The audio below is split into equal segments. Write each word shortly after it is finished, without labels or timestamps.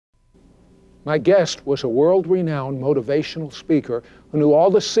My guest was a world-renowned motivational speaker who knew all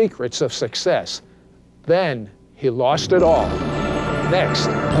the secrets of success. Then he lost it all. Next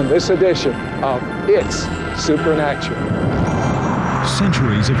on this edition of It's Supernatural.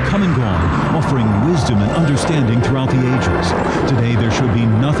 Centuries have come and gone, offering wisdom and understanding throughout the ages. Today there should be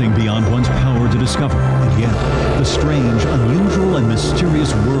nothing beyond one's power to discover, and yet the strange, unusual, and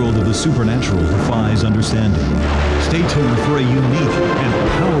mysterious world of the supernatural defies understanding. Stay tuned for a unique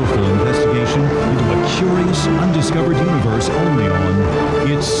and powerful investigation into a curious, undiscovered universe only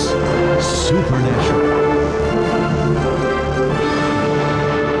on It's Supernatural.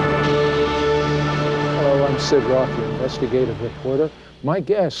 I'm Sid Roth, the investigative reporter. My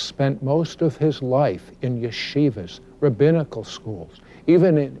guest spent most of his life in yeshivas, rabbinical schools,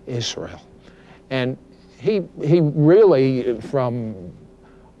 even in Israel. And he really, from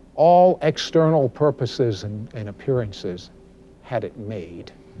all external purposes and appearances, had it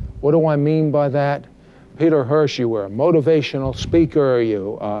made. What do I mean by that? Peter Hirsch, you were a motivational speaker.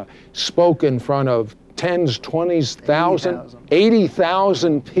 You spoke in front of tens, 20,000,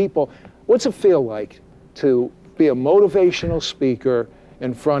 80,000 people. What's it feel like to be a motivational speaker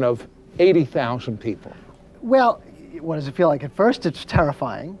in front of 80,000 people? Well, what does it feel like? At first it's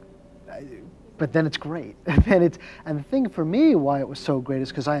terrifying, but then it's great. And the thing for me why it was so great is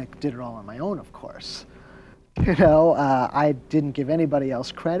because I did it all on my own, of course. You know, I didn't give anybody else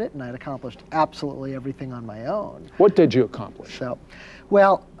credit, and I'd accomplished absolutely everything on my own. What did you accomplish? So,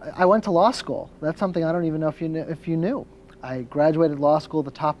 well, I went to law school. That's something I don't even know if you knew. I graduated law school, the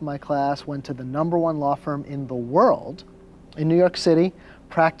top of my class, went to the #1 law firm in the world in New York City,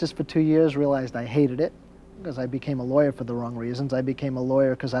 practiced for 2 years, realized I hated it because I became a lawyer for the wrong reasons. I became a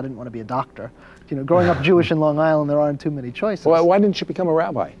lawyer because I didn't want to be a doctor. You know, growing up Jewish in Long Island, there aren't too many choices. Well, why didn't you become a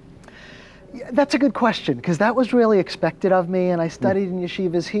rabbi? Yeah, that's a good question, because that was really expected of me, and I studied in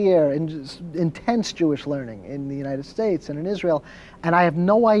yeshivas here, in intense Jewish learning in the United States and in Israel, and I have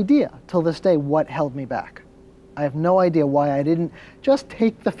no idea till this day what held me back. I have no idea why I didn't just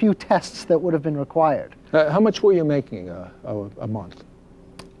take the few tests that would have been required. How much were you making a month?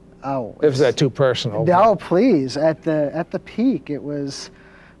 Oh, Is that too personal? No, please. At the peak, it was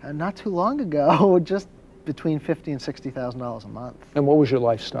not too long ago, just between $50,000 and $60,000 a month. And what was your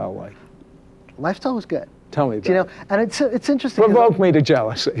lifestyle like? Lifestyle was good. Tell me about you know, it. and it's interesting. Provoke me to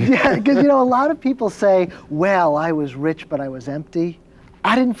jealousy. Yeah, because you know, a lot of people say, well, I was rich, but I was empty.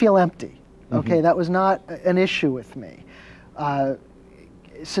 I didn't feel empty. Okay, that was not an issue with me.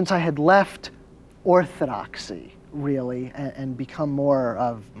 Since I had left orthodoxy, really, and become more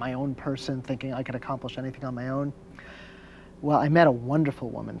of my own person, thinking I could accomplish anything on my own, well, I met a wonderful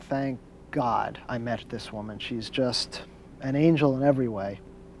woman. Thank God I met this woman. She's just an angel in every way.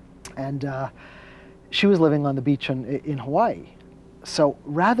 And she was living on the beach in Hawaii. So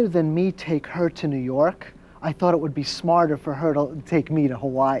rather than me take her to New York, I thought it would be smarter for her to take me to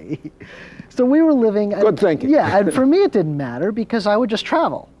Hawaii. So we were living... Good thinking. Yeah, and for me it didn't matter because I would just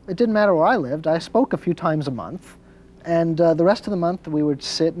travel. It didn't matter where I lived. I spoke a few times a month. And the rest of the month we would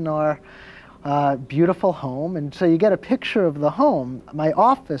sit in our beautiful home. And so you get a picture of the home. My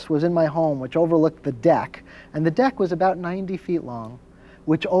office was in my home, which overlooked the deck. And the deck was about 90 feet long,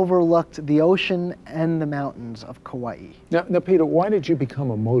 which overlooked the ocean and the mountains of Kauai. Now, Peter, why did you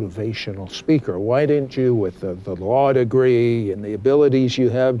become a motivational speaker? Why didn't you, with the law degree and the abilities you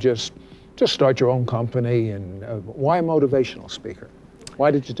have, just start your own company? And why a motivational speaker?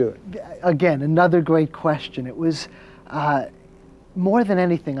 Why did you do it? Again, another great question. It was more than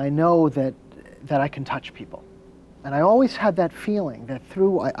anything, I know that I can touch people. And I always had that feeling that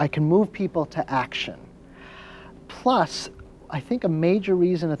I can move people to action. Plus, I think a major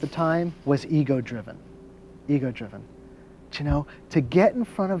reason at the time was ego-driven. Ego-driven. You know, to get in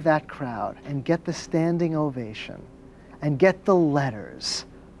front of that crowd and get the standing ovation and get the letters.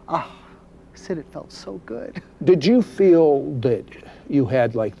 Oh, Sid, it felt so good. Did you feel that you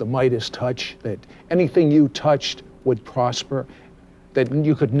had like the Midas touch, that anything you touched would prosper, that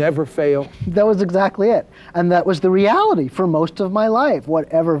you could never fail? That was exactly it. And that was the reality for most of my life.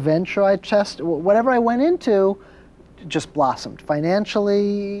 Whatever venture I tested, whatever I went into, just blossomed.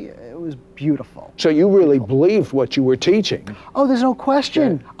 Financially, it was beautiful. So you really believed what you were teaching? Oh, there's no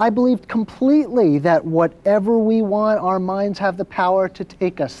question. Yeah. I believed completely that whatever we want, our minds have the power to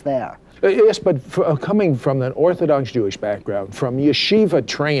take us there. Yes, but coming from an Orthodox Jewish background, from yeshiva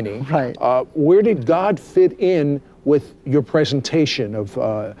training, right. Where did God fit in with your presentation of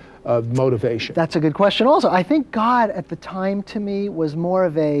motivation? That's a good question also. I think God at the time to me was more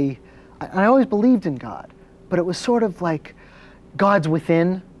of I always believed in God, but it was sort of like God's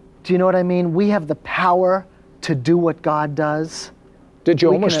within. Do you know what I mean? We have the power to do what God does. Did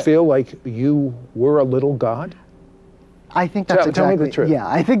you almost feel like you were a little God? I think that's exactly. Tell me the truth. Yeah,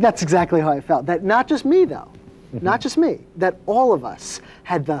 I think that's exactly how I felt. That not just me though, not just me. That all of us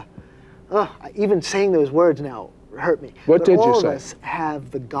had the. Even saying those words now hurt me. What did you say? All of us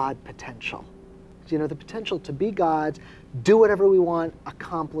have the God potential. You know, the potential to be gods, do whatever we want,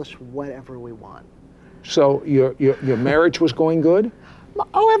 accomplish whatever we want. So your marriage was going good?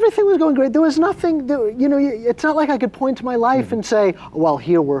 Oh, everything was going great. There was nothing, you know, it's not like I could point to my life and say, well,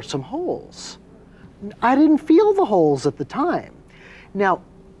 here were some holes. I didn't feel the holes at the time. Now,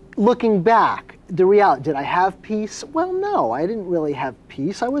 looking back, the reality, did I have peace? Well, no, I didn't really have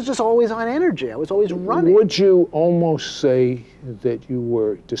peace. I was just always on energy. I was always running. Would you almost say that you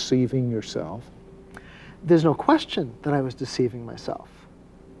were deceiving yourself? There's no question that I was deceiving myself.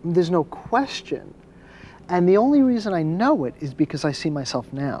 There's no question. And the only reason I know it is because I see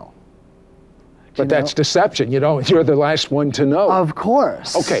myself now. But that's deception. You know, you're the last one to know. Of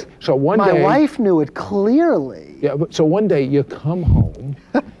course. Okay, so one day... My wife knew it clearly. Yeah, so one day you come home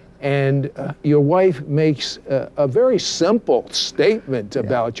and your wife makes a very simple statement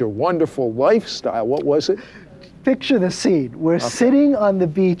about your wonderful lifestyle. What was it? Picture the scene. We're sitting on the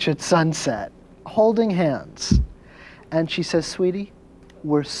beach at sunset, holding hands. And she says, sweetie,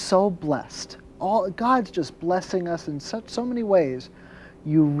 we're so blessed. God's just blessing us in so many ways.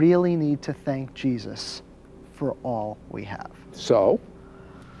 You really need to thank Jesus for all we have. So?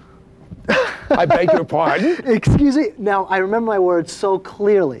 I beg your pardon? Excuse me. Now, I remember my words so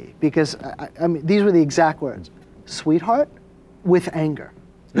clearly because, I mean, these were the exact words. Sweetheart, with anger,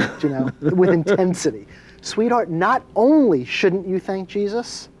 you know, with intensity. Sweetheart, not only shouldn't you thank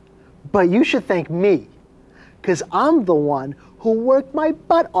Jesus, but you should thank me because I'm the one who worked my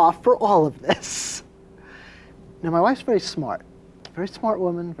butt off for all of this. Now, my wife's very smart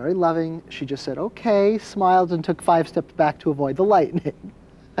woman, very loving. She just said, okay, smiled, and took 5 steps back to avoid the lightning.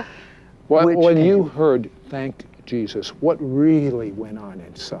 When you heard, thank Jesus, what really went on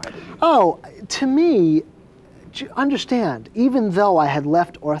inside of you? Oh, to me, understand, even though I had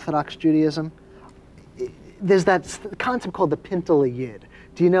left Orthodox Judaism, there's that concept called the Pintele Yid.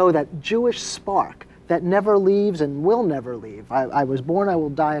 Do you know that Jewish spark that never leaves and will never leave? I was born, I will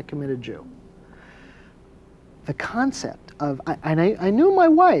die a committed Jew. The concept of, I knew my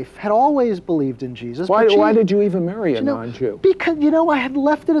wife had always believed in Jesus. Why did you even marry a non-Jew? Because, you know, I had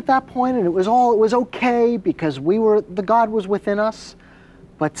left it at that point and it was okay because the God was within us.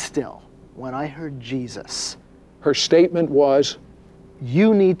 But still, when I heard Jesus. Her statement was?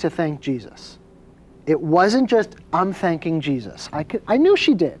 You need to thank Jesus. It wasn't just, I'm thanking Jesus. I knew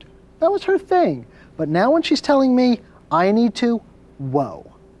she did. That was her thing. But now when she's telling me, I need to,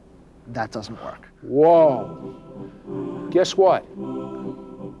 whoa, that doesn't work. Whoa. Guess what?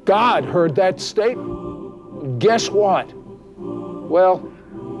 God heard that statement. Guess what? Well,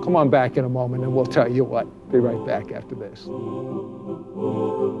 come on back in a moment and we'll tell you what. Be right back after this.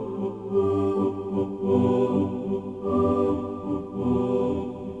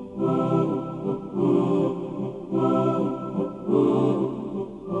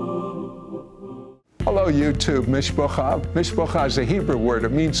 Hello, YouTube, Mishpocha. Mishpocha is a Hebrew word.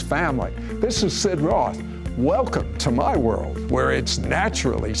 It means family. This is Sid Roth. Welcome to my world, where it's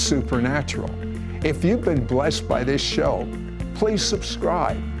naturally supernatural. If you've been blessed by this show, please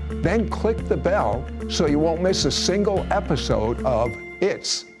subscribe. Then click the bell so you won't miss a single episode of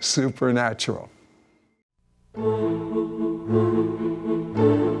It's Supernatural.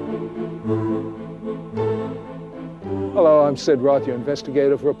 Hello, I'm Sid Roth, your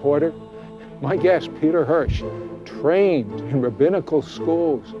investigative reporter. My guest, Peter Hirsch, trained in rabbinical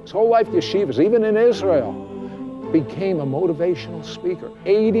schools, his whole life yeshivas, even in Israel, became a motivational speaker.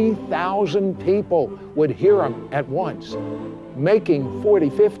 80,000 people would hear him at once, making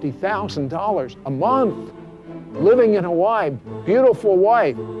 $40,000, $50,000 a month, living in Hawaii, beautiful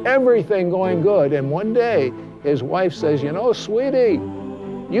wife, everything going good. And one day, his wife says, you know, sweetie,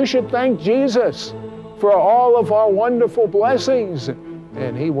 you should thank Jesus for all of our wonderful blessings.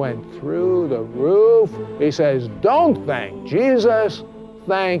 And he went through the roof. He says, don't thank Jesus,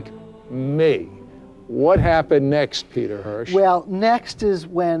 thank me. What happened next, Peter Hirsch? Well, next is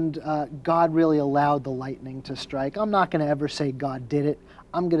when God really allowed the lightning to strike. I'm not going to ever say God did it.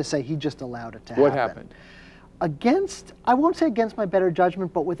 I'm going to say he just allowed it to happen. What happened? I won't say against my better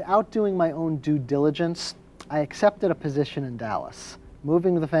judgment, but without doing my own due diligence, I accepted a position in Dallas.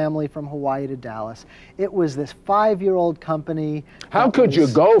 Moving the family from Hawaii to Dallas. It was this 5-year-old company. How could you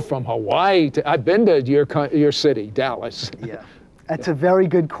go from Hawaii to, I've been to your city, Dallas. Yeah, that's a very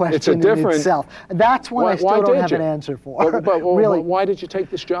good question it's a different, in itself. That's one I still don't have an answer for. But really, why did you take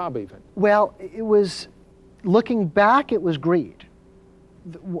this job even? Well, it was, looking back, it was greed.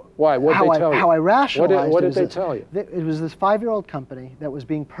 Why? What did they tell you? How I rationalized what did they tell you? It was this 5-year-old company that was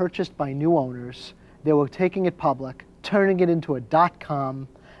being purchased by new owners. They were taking it public, turning it into a .com,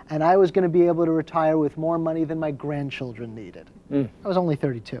 and I was going to be able to retire with more money than my grandchildren needed. I was only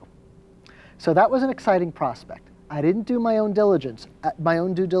 32. So that was an exciting prospect. I didn't do my own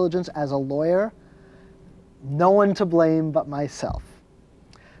due diligence as a lawyer. No one to blame but myself.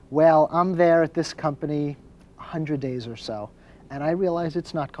 Well, I'm there at this company 100 days or so, and I realize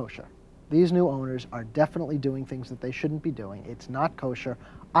it's not kosher. These new owners are definitely doing things that they shouldn't be doing. It's not kosher.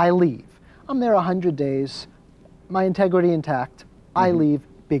 I leave. I'm there 100 days, my integrity intact. I leave,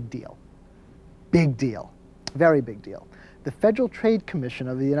 big deal. Big deal. Very big deal. The Federal Trade Commission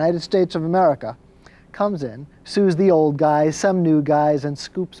of the United States of America comes in, sues the old guys, some new guys, and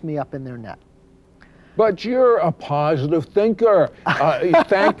scoops me up in their net. But you're a positive thinker.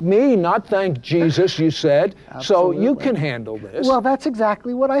 Thank me, not thank Jesus, you said. Absolutely. So you can handle this. Well, that's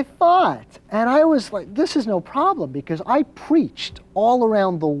exactly what I thought. And I was like, this is no problem, because I preached all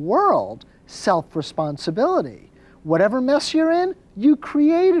around the world self-responsibility. Whatever mess you're in, you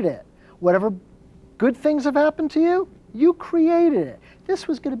created it. Whatever good things have happened to you, you created it. This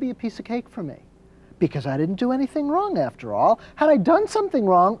was going to be a piece of cake for me, because I didn't do anything wrong after all. Had I done something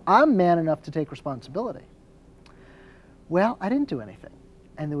wrong, I'm man enough to take responsibility. Well, I didn't do anything,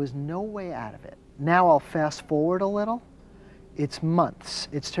 and there was no way out of it. Now I'll fast forward a little. It's months.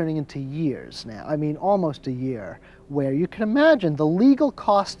 It's turning into years now. I mean, almost a year, where you can imagine the legal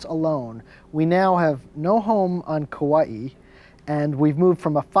costs alone. We now have no home on Kauai, and we've moved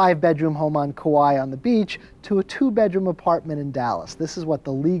from a 5-bedroom home on Kauai on the beach to a 2-bedroom apartment in Dallas. This is what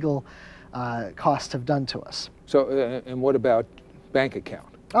the legal costs have done to us. So, and what about bank account?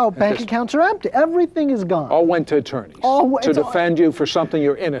 Oh, bank accounts are empty. Everything is gone. All went to attorneys to defend you for something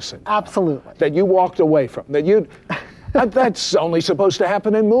you're innocent. Absolutely. That you walked away from. That you. That's only supposed to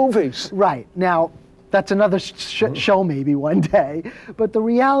happen in movies. Right. Now, that's another show maybe one day. But the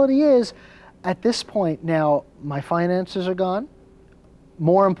reality is, at this point now, my finances are gone.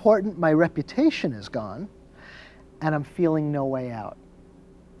 More important, my reputation is gone. And I'm feeling no way out.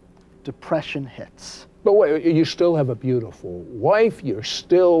 Depression hits. But wait, you still have a beautiful wife. You're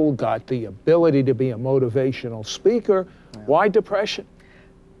still got the ability to be a motivational speaker. Yeah. Why depression?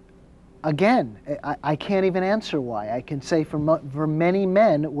 Again, I can't even answer why. I can say for many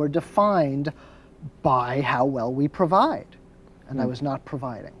men, we're defined by how well we provide. And I was not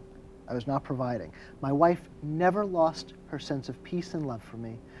providing. I was not providing. My wife never lost her sense of peace and love for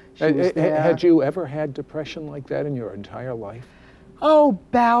me. She was there. Had you ever had depression like that in your entire life? Oh,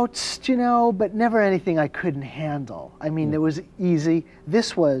 bouts, you know, but never anything I couldn't handle. I mean, it was easy.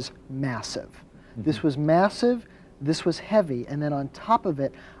 This was massive. This was massive. This was heavy. And then on top of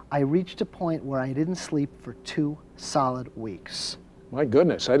it, I reached a point where I didn't sleep for 2 solid weeks. My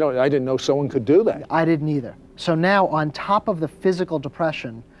goodness, I didn't know someone could do that. I didn't either. So now, on top of the physical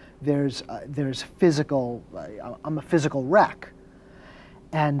depression, there's physical. I'm a physical wreck,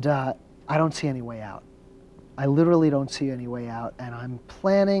 and I don't see any way out. I literally don't see any way out, and I'm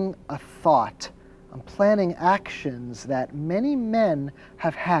planning a thought. I'm planning actions that many men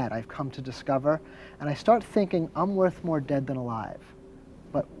have had, I've come to discover, and I start thinking I'm worth more dead than alive.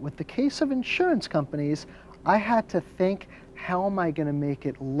 But with the case of insurance companies, I had to think, how am I going to make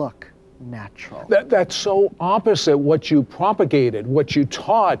it look natural? That's so opposite what you propagated, what you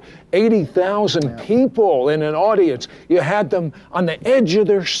taught. 80,000 people in an audience. You had them on the edge of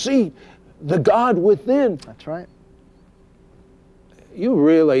their seat. The God within. That's right. You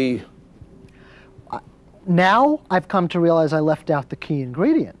really... Now I've come to realize I left out the key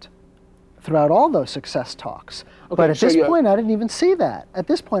ingredient throughout all those success talks. Okay, but at this point, I didn't even see that. At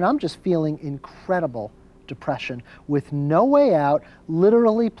this point, I'm just feeling incredible depression with no way out,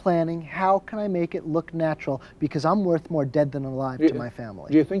 literally planning, how can I make it look natural, because I'm worth more dead than alive to my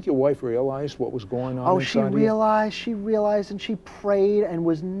family. Do you think your wife realized what was going on? Oh, she realized, and she prayed and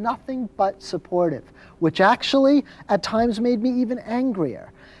was nothing but supportive, which actually at times made me even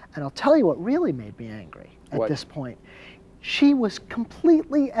angrier. And I'll tell you what really made me angry at this point. She was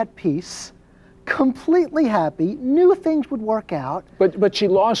completely at peace, completely happy, knew things would work out. But she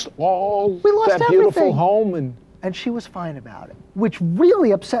lost that beautiful home. And she was fine about it, which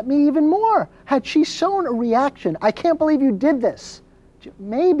really upset me even more. Had she shown a reaction, I can't believe you did this.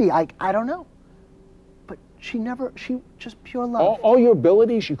 Maybe, I don't know. But she just pure love. All your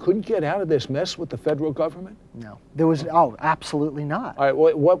abilities, you couldn't get out of this mess with the federal government? No, absolutely not. All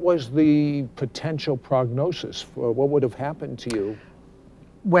right, what was the potential prognosis for what would have happened to you?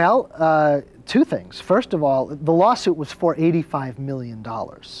 Well, 2 things. First of all, the lawsuit was for $85 million.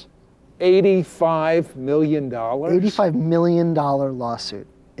 $85 million? $85 million lawsuit.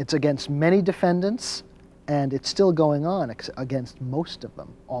 It's against many defendants, and it's still going on against most of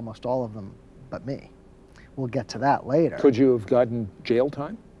them, almost all of them, but me. We'll get to that later. Could you have gotten jail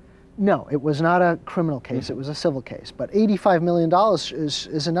time? No, it was not a criminal case, it was a civil case. But $85 million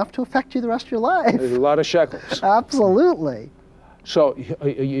is enough to affect you the rest of your life. There's a lot of shekels. Absolutely. So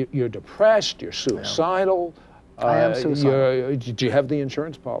you're depressed, you're suicidal. I am suicidal. Do you have the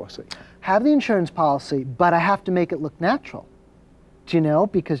insurance policy? Have the insurance policy, but I have to make it look natural. Do you know?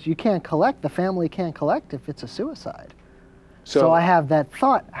 Because you can't collect, the family can't collect if it's a suicide. So I have that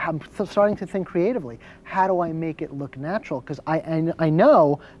thought. I'm starting to think creatively. How do I make it look natural? Because I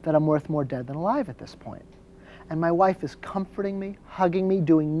know that I'm worth more dead than alive at this point. And my wife is comforting me, hugging me,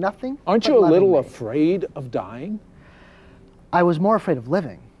 doing nothing. Aren't you a little afraid of dying? I was more afraid of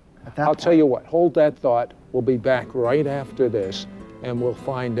living at that point. I'll tell you what, hold that thought. We'll be back right after this, and we'll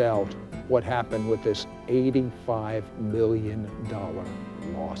find out what happened with this $85 million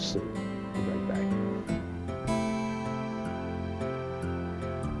lawsuit. We'll be right back.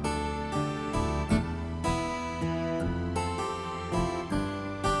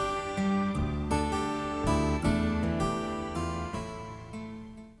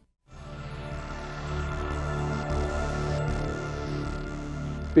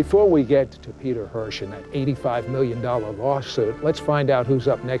 Before we get to Peter Hirsch and that $85 million lawsuit, let's find out who's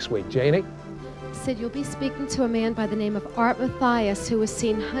up next week. Janie? Sid, you'll be speaking to a man by the name of Art Mathias, who has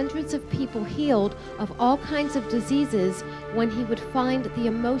seen hundreds of people healed of all kinds of diseases when he would find the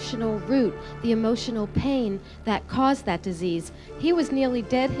emotional root, the emotional pain that caused that disease. He was nearly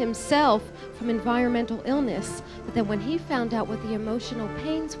dead himself from environmental illness, but then when he found out what the emotional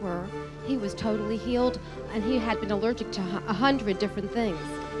pains were, he was totally healed, and he had been allergic to 100 different things.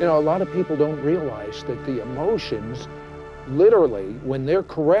 You know, a lot of people don't realize that the emotions, literally, when they're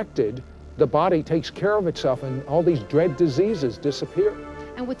corrected, the body takes care of itself and all these dread diseases disappear.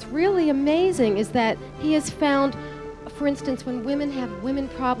 And what's really amazing is that he has found, for instance, when women have women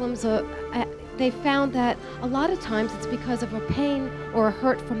problems, they found that a lot of times it's because of a pain or a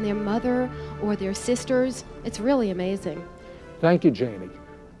hurt from their mother or their sisters. It's really amazing. Thank you, Janie.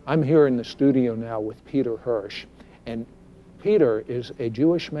 I'm here in the studio now with Peter Hirsch, and Peter is a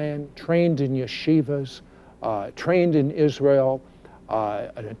Jewish man trained in yeshivas, trained in Israel,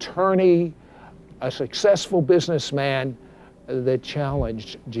 an attorney, a successful businessman that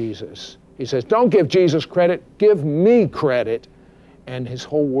challenged Jesus. He says, don't give Jesus credit, give me credit. And his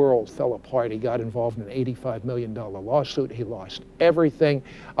whole world fell apart. He got involved in an $85 million lawsuit. He lost everything.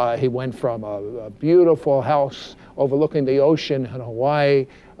 He went from a beautiful house overlooking the ocean in Hawaii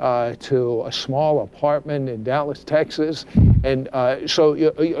to a small apartment in Dallas, Texas. And so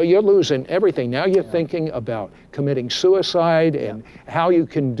you're losing everything. Now you're thinking about committing suicide and how you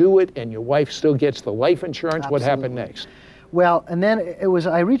can do it, and your wife still gets the life insurance. Absolutely. What happened next? Well, and then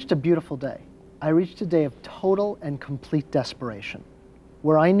I reached a beautiful day. I reached a day of total and complete desperation,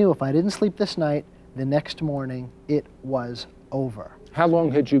 where I knew if I didn't sleep this night, the next morning it was over. How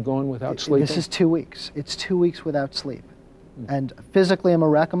long had you gone without sleeping? This is 2 weeks. It's 2 weeks without sleep. And physically I'm a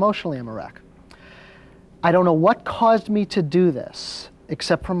wreck, emotionally I'm a wreck. I don't know what caused me to do this,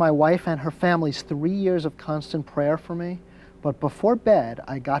 except for my wife and her family's 3 years of constant prayer for me. But before bed,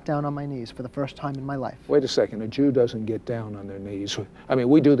 I got down on my knees for the first time in my life. Wait a second, a Jew doesn't get down on their knees. I mean,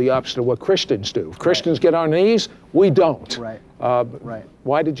 we do the opposite of what Christians do. If Christians get on their knees, we don't. Right. Right.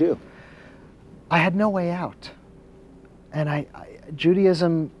 Why did you? I had no way out. And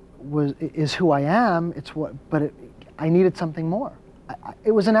Judaism is who I am, but I needed something more.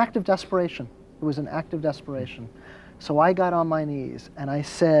 It was an act of desperation. It was an act of desperation. So I got on my knees and I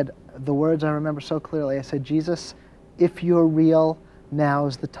said the words I remember so clearly. I said, Jesus, if you're real,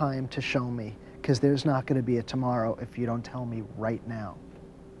 now's the time to show me, because there's not going to be a tomorrow if you don't tell me right now,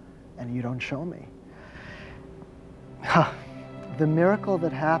 and you don't show me. The miracle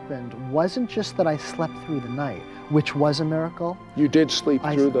that happened wasn't just that I slept through the night, which was a miracle. You did sleep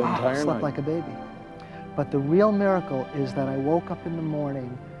through the entire night. I slept like a baby. But the real miracle is that I woke up in the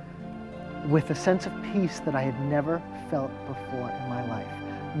morning with a sense of peace that I had never felt before in my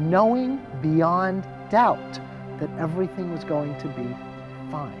life, knowing beyond doubt that everything was going to be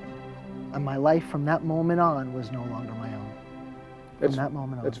fine. And my life from that moment on was no longer my own. From that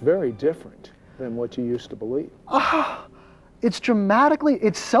moment on. It's very different than what you used to believe.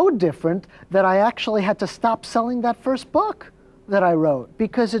 It's so different that I actually had to stop selling that first book that I wrote,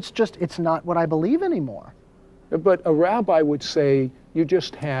 because it's not what I believe anymore. But a rabbi would say, you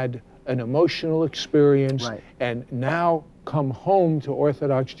just had an emotional experience, and now come home to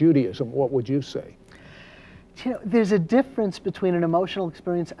Orthodox Judaism. What would you say? You know, there's a difference between an emotional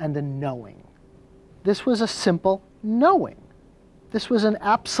experience and a knowing. This was a simple knowing. This was an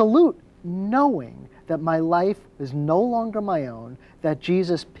absolute knowing that my life is no longer my own, that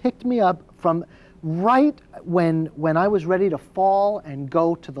Jesus picked me up from right when I was ready to fall and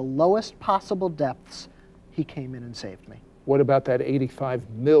go to the lowest possible depths. He came in and saved me. What about that $85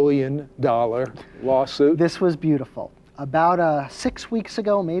 million lawsuit? This was beautiful. About 6 weeks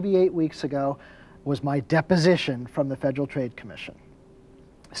ago, maybe 8 weeks ago, was my deposition from the Federal Trade Commission.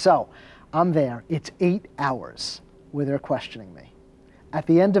 So I'm there. It's 8 hours where they're questioning me. At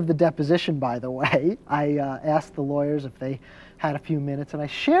the end of the deposition, by the way, I asked the lawyers if they had a few minutes, and I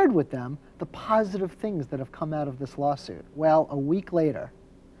shared with them the positive things that have come out of this lawsuit. Well, a week later,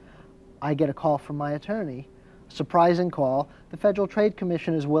 I get a call from my attorney, a surprising call. The Federal Trade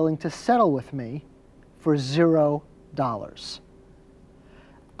Commission is willing to settle with me for $0.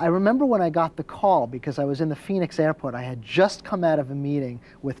 I remember when I got the call, because I was in the Phoenix airport. I had just come out of a meeting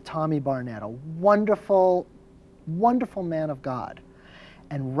with Tommy Barnett, a wonderful, wonderful man of God.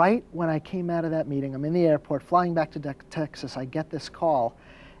 And right when I came out of that meeting, I'm in the airport, flying back to Texas, I get this call.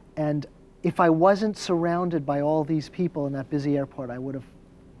 And if I wasn't surrounded by all these people in that busy airport, I would have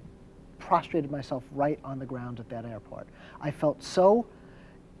prostrated myself right on the ground at that airport. I felt so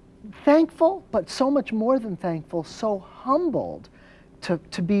thankful, but so much more than thankful, so humbled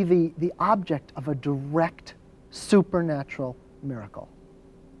to be the object of a direct supernatural miracle.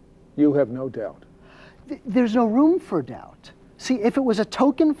 You have no doubt. There's no room for doubt. See, if it was a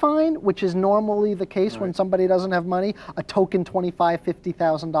token fine, which is normally the case when somebody doesn't have money, a token $25,000,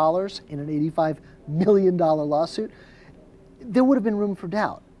 $50,000 in an $85 million lawsuit, there would have been room for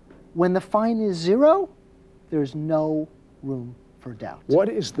doubt. When the fine is $0, there's no room for doubt. What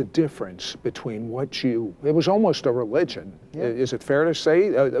is the difference between what you, it was almost a religion, is it fair to say,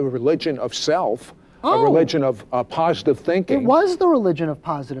 a religion of self, a religion of positive thinking? It was the religion of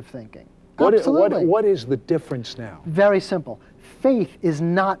positive thinking. Absolutely. What is the difference now? Very simple. Faith is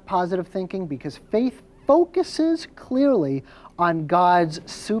not positive thinking, because faith focuses clearly on God's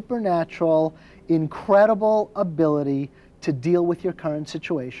supernatural, incredible ability to deal with your current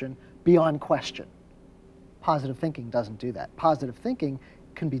situation beyond question. Positive thinking doesn't do that. Positive thinking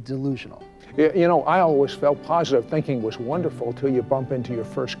can be delusional. You know, I always felt positive thinking was wonderful till you bump into your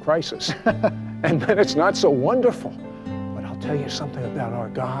first crisis. And then it's not so wonderful. But I'll tell you something about our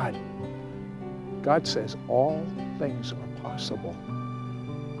God. God says all things are possible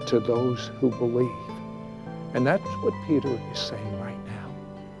to those who believe. And that's what Peter is saying right now.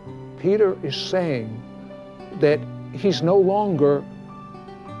 Peter is saying that he's no longer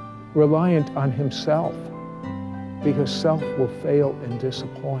reliant on himself, because self will fail and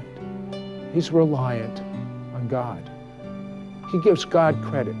disappoint. He's reliant on God. He gives God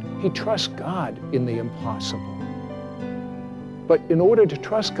credit. He trusts God in the impossible. But in order to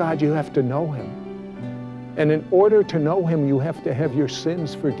trust God, you have to know Him. And in order to know Him, you have to have your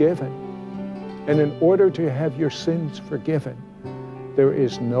sins forgiven. And in order to have your sins forgiven, there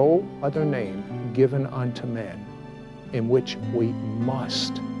is no other name given unto men in which we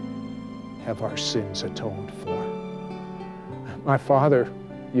must have our sins atoned for. My father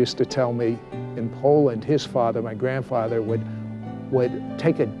used to tell me in Poland, his father, my grandfather, would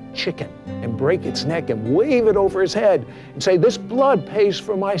take a chicken and break its neck and wave it over his head and say, "This blood pays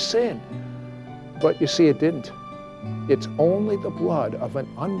for my sin." But you see, it didn't. It's only the blood of an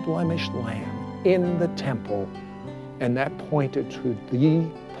unblemished lamb in the temple, and that pointed to the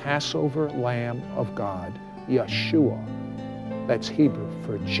Passover Lamb of God, Yeshua. That's Hebrew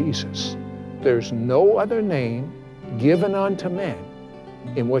for Jesus. There's no other name given unto men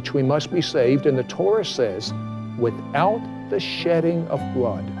in which we must be saved. And the Torah says, without the shedding of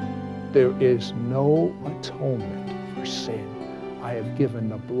blood, there is no atonement for sin. I have given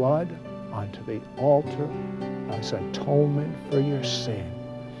the blood onto the altar as atonement for your sin.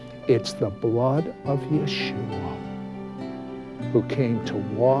 It's the blood of Yeshua, who came to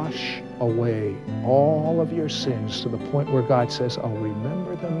wash away all of your sins to the point where God says, I'll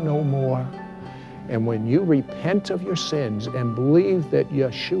remember them no more. And when you repent of your sins and believe that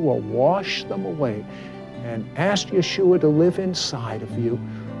Yeshua washed them away and ask Yeshua to live inside of you,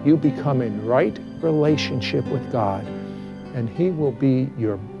 you become in right relationship with God, and He will be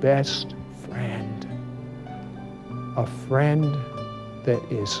your best friend. A friend that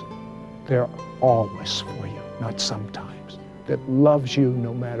is there always for you, not sometimes, that loves you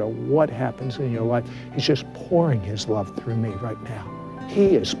no matter what happens in your life. He's just pouring His love through me right now.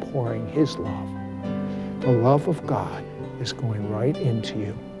 He is pouring His love. The love of God is going right into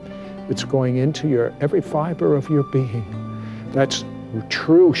you. It's going into every fiber of your being. That's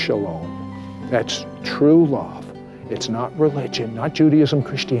true shalom. That's true love. It's not religion, not Judaism,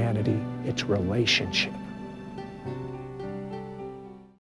 Christianity. It's relationship.